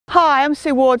Hi, I'm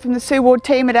Sue Ward from the Sue Ward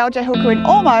team at LJ Hooker in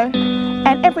Ormeau,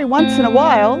 and every once in a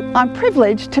while I'm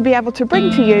privileged to be able to bring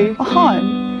to you a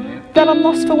home that I'm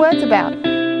lost for words about.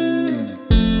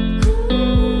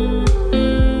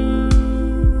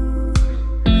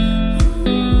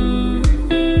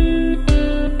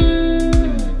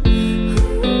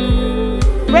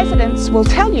 Residents will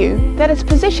tell you that it's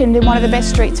positioned in one of the best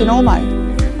streets in Ormeau,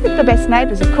 with the best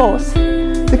neighbours of course.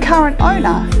 The current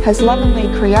owner has lovingly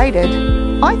created,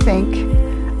 I think,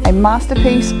 a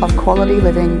masterpiece of quality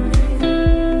living.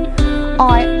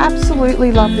 I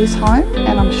absolutely love this home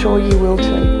and I'm sure you will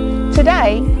too.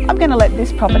 Today, I'm going to let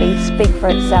this property speak for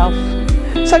itself.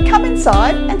 So come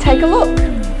inside and take a look.